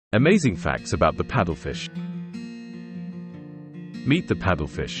Amazing facts about the paddlefish. Meet the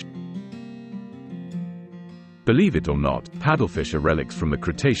paddlefish. Believe it or not, paddlefish are relics from the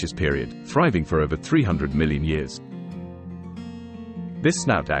Cretaceous period, thriving for over 300 million years. This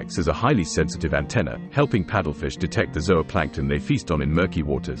snout acts as a highly sensitive antenna, helping paddlefish detect the zooplankton they feast on in murky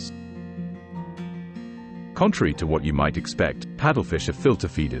waters. Contrary to what you might expect, paddlefish are filter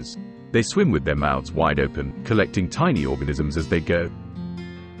feeders. They swim with their mouths wide open, collecting tiny organisms as they go.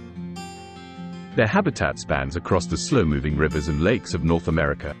 Their habitat spans across the slow-moving rivers and lakes of North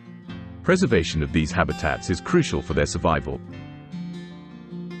America. Preservation of these habitats is crucial for their survival.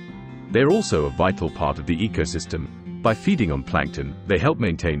 They are also a vital part of the ecosystem. By feeding on plankton, they help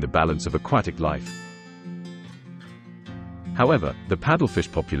maintain the balance of aquatic life. However, the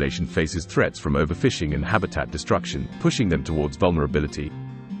paddlefish population faces threats from overfishing and habitat destruction, pushing them towards vulnerability.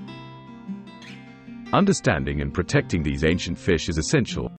 Understanding and protecting these ancient fish is essential.